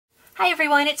Hi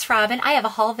everyone, it's Robin. I have a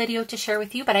haul video to share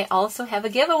with you, but I also have a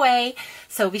giveaway.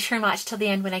 So be sure and watch till the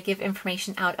end when I give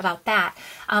information out about that.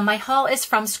 My haul is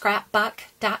from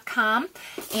Scrapbuck.com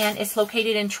and it's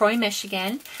located in Troy,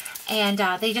 Michigan. And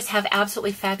they just have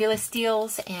absolutely fabulous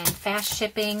deals and fast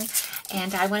shipping.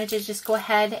 And I wanted to just go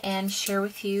ahead and share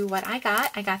with you what I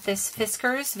got. I got this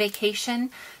Fiskars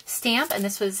Vacation stamp, and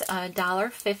this was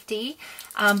 $1.50.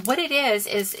 What it is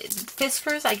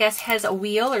Fiskars, I guess, has a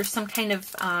wheel or some kind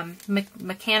of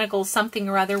mechanical something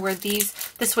or other where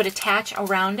this would attach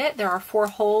around it. There are 4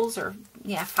 holes, or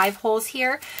 5 holes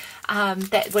here.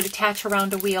 That would attach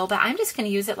around a wheel, but I'm just going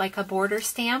to use it like a border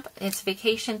stamp. It's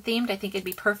vacation themed. I think it'd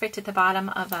be perfect at the bottom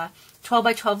of a 12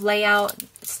 by 12 layout,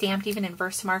 stamped even in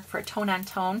Versamark for a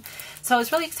tone-on-tone. So I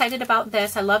was really excited about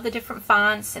this. I love the different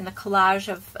fonts and the collage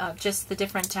of just the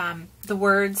different the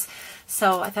words.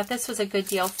 So I thought this was a good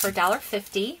deal for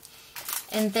 $1.50.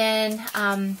 And then,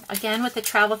 again, with the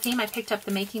travel theme, I picked up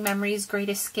the Making Memories Great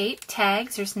Escape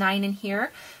tags. There's 9 in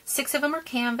here. 6 of them are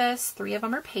canvas, 3 of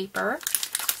them are paper.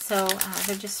 So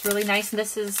they're just really nice, and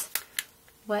this is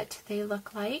what they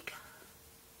look like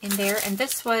in there. And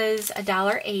this was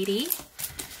 $1.80.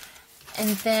 And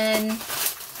then,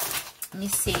 let me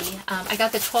see, I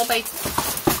got the 12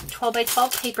 by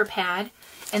 12 paper pad,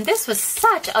 and this was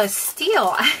such a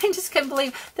steal. I just couldn't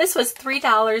believe this was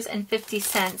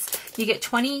 $3.50. You get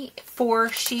 24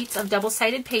 sheets of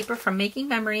double-sided paper from Making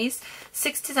Memories,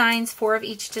 6 designs, 4 of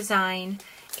each design.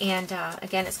 And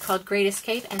again, it's called Great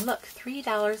Escape. And look,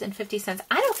 $3.50.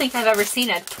 I don't think I've ever seen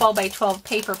a 12 by 12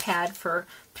 paper pad for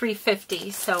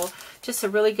 $3.50. So just a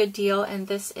really good deal. And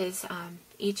this is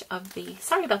each of the,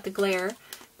 sorry about the glare,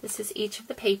 this is each of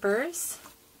the papers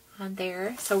on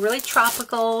there. So really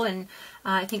tropical, and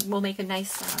I think we'll make a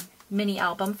nice mini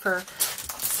album for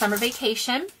summer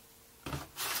vacation.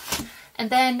 And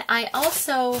then I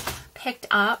also picked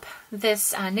up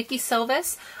this Nikki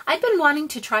Silvis. I've been wanting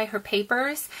to try her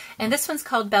papers, and this one's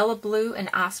called Bella Blue and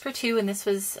Oscar 2, and this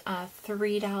was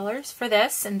 $3 for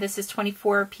this, and this is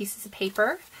 24 pieces of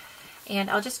paper. And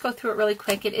I'll just go through it really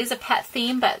quick. It is a pet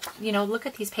theme, but you know, look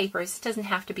at these papers. It doesn't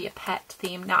have to be a pet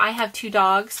theme. Now, I have 2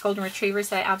 dogs, golden retrievers,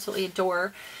 that I absolutely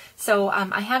adore. So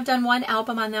I have done one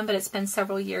album on them, but it's been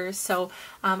several years, so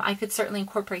I could certainly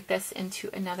incorporate this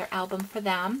into another album for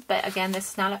them. But again,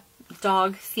 this is not a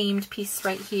dog-themed piece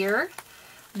right here.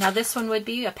 Now this one would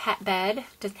be a pet bed.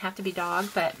 Doesn't have to be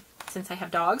dog, but since I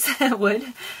have dogs, it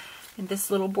would. And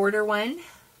this little border one,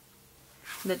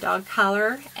 the dog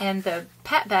collar and the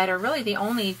pet bed are really the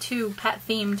only 2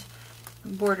 pet-themed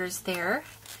borders there.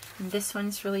 And this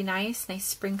one's really nice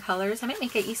spring colors. I might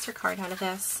make an Easter card out of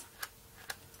this.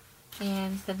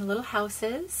 And then the little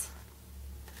houses.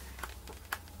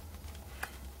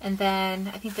 And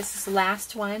then I think this is the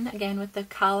last one, again with the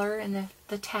collar and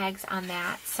the tags on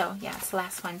that. So yeah, it's the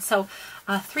last one. So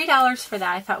 $3 for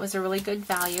that I thought was a really good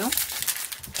value.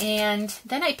 And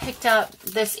then I picked up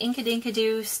this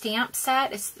Inkadinkado stamp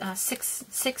set. It's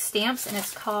six stamps, and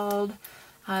it's called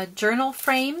Journal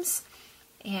Frames.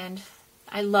 And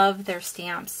I love their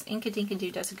stamps.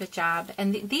 Inkadinkado does a good job.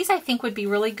 And these I think would be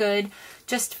really good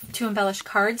just to embellish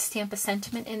cards. Stamp a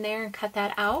sentiment in there and cut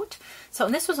that out. So,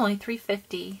 and this was only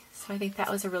 $3.50. So I think that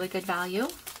was a really good value.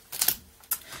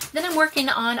 Then I'm working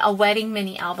on a wedding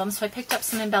mini album. So I picked up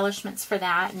some embellishments for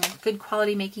that, and good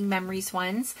quality Making Memories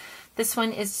ones. This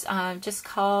one is just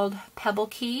called Pebble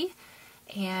Key,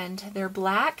 and they're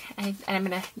black. And I'm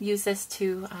going to use this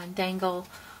to dangle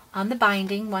on the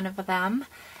binding, one of them.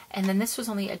 And then this was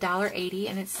only $1.80,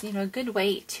 and it's, you know, good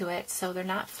weight to it, so they're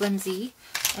not flimsy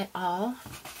at all.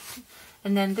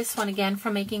 And then this one again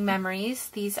from Making Memories.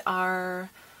 These are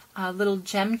little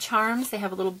gem charms. They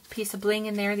have a little piece of bling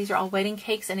in there. These are all wedding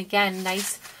cakes, and again,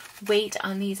 nice weight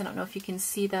on these. I don't know if you can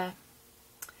see the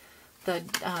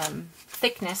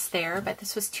thickness there, but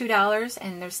this was $2,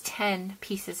 and there's 10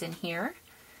 pieces in here.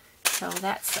 So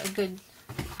that's a good.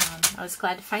 I was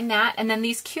glad to find that. And then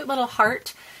these cute little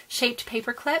heart-shaped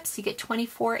paper clips. You get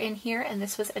 24 in here, and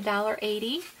this was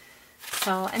 $1.80.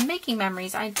 So, and Making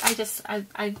Memories, I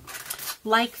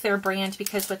like their brand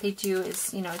because what they do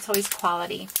is, you know, it's always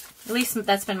quality. At least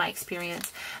that's been my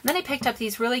experience. And then I picked up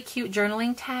these really cute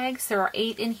journaling tags. There are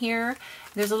 8 in here.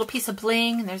 There's a little piece of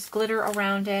bling, and there's glitter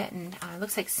around it, and it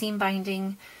looks like seam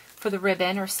binding for the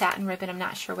ribbon, or satin ribbon, I'm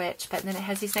not sure which. But then it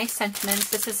has these nice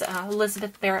sentiments. This is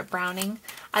Elizabeth Barrett Browning.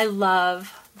 I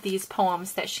love these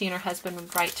poems that she and her husband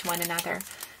would write to one another.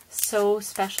 So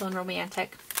special and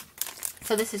romantic.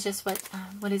 So this is just what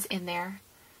is in there.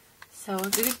 So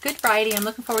good variety. I'm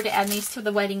looking forward to adding these to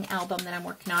the wedding album that I'm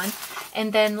working on.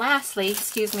 And then lastly,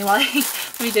 excuse me, let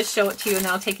me just show it to you, and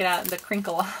I'll take it out, the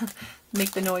crinkle.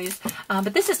 make the noise.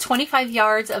 But this is 25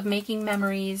 yards of Making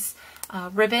Memories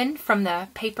ribbon from the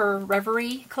Paper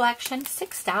Reverie collection.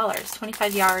 $6,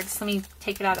 25 yards. Let me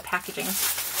take it out of packaging.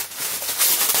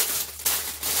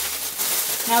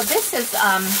 Now this is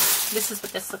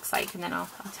what this looks like, and then I'll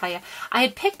tell you. I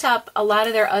had picked up a lot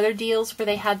of their other deals where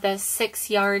they had the 6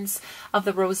 yards of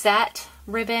the rosette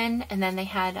ribbon, and then they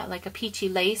had like a peachy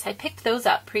lace. I picked those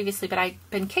up previously, but I've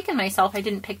been kicking myself I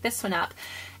didn't pick this one up.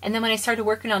 And then when I started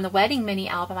working on the wedding mini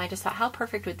album, I just thought, how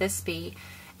perfect would this be?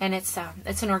 And it's an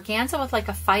organza with like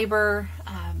a fiber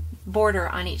border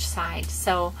on each side.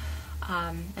 So,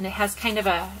 and it has kind of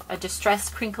a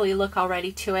distressed, crinkly look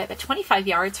already to it. But 25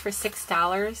 yards for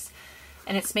 $6,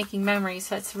 and it's Making Memories,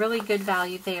 so it's really good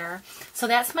value there. So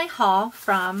that's my haul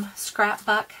from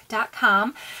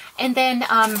Scrapbuck.com. And then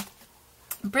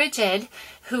Bridget,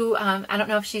 who I don't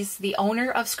know if she's the owner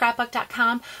of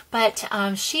Scrapbuck.com, but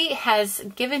she has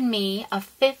given me a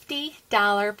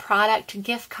 $50 product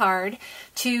gift card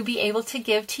to be able to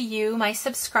give to you, my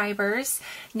subscribers.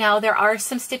 Now, there are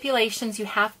some stipulations. You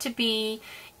have to be,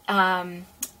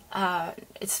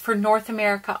 it's for North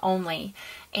America only.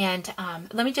 And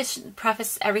let me just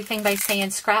preface everything by saying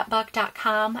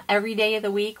Scrapbuck.com every day of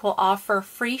the week will offer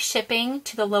free shipping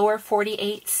to the lower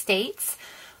 48 states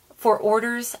for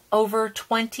orders over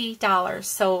 $20.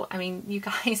 So, I mean, you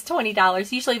guys,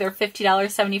 $20. Usually they're $50,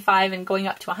 $75, and going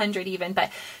up to $100 even.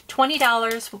 But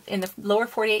 $20 in the lower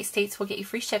 48 states will get you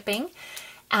free shipping.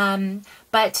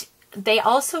 But they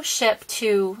also ship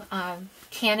to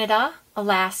Canada,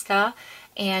 Alaska,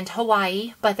 and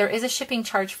Hawaii, but there is a shipping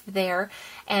charge for there.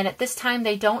 And at this time,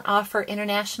 they don't offer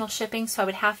international shipping, so I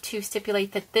would have to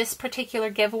stipulate that this particular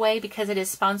giveaway, because it is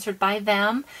sponsored by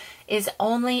them, is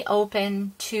only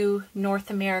open to North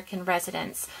American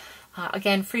residents.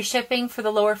 Again, free shipping for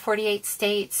the lower 48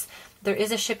 states. There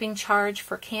is a shipping charge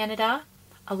for Canada,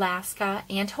 Alaska,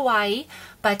 and Hawaii,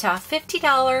 but a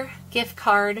 $50 gift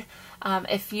card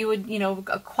if you would,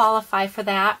 qualify for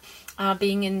that,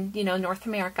 being in, North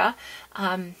America.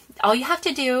 All you have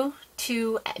to do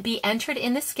to be entered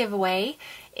in this giveaway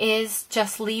is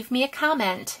just leave me a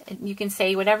comment. You can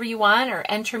say whatever you want, or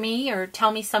enter me, or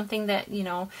tell me something that,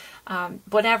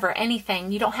 whatever,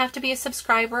 anything. You don't have to be a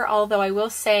subscriber, although I will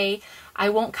say I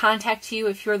won't contact you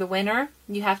if you're the winner.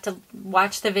 You have to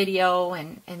watch the video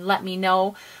and let me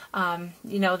know,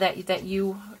 that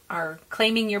you are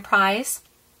claiming your prize.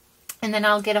 And then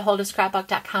I'll get a hold of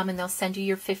Scrapbuck.com, and they'll send you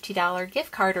your $50 gift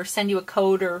card, or send you a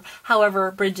code, or however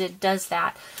Bridget does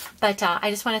that. But I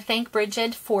just want to thank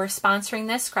Bridget for sponsoring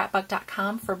this,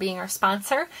 Scrapbuck.com for being our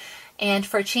sponsor, and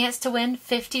for a chance to win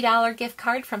 $50 gift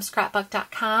card from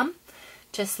Scrapbuck.com.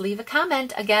 Just leave a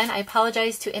comment. Again, I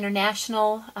apologize to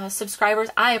international subscribers.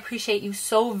 I appreciate you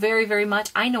so very, very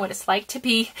much. I know what it's like to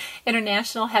be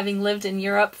international, having lived in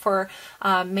Europe for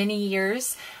many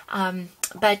years.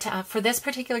 But for this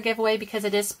particular giveaway, because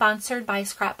it is sponsored by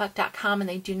Scrapbuck.com and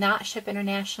they do not ship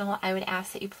international, I would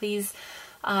ask that you please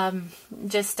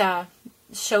just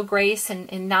show grace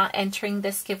in not entering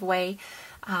this giveaway.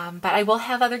 But I will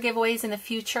have other giveaways in the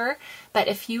future. But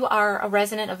if you are a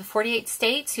resident of the 48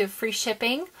 states, you have free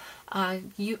shipping.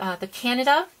 The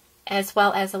Canada, as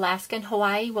well as Alaska and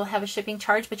Hawaii, will have a shipping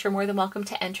charge, but you're more than welcome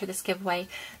to enter this giveaway.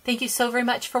 Thank you so very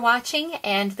much for watching,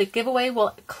 and the giveaway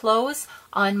will close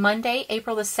on Monday,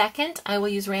 April the 2nd. I will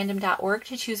use random.org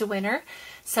to choose a winner.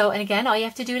 So, and again, all you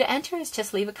have to do to enter is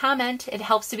just leave a comment. It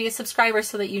helps to be a subscriber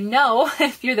so that you know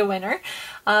if you're the winner.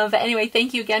 But anyway,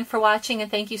 thank you again for watching, and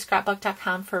thank you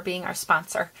Scrapbuck.com for being our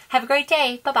sponsor. Have a great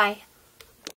day. Bye-bye.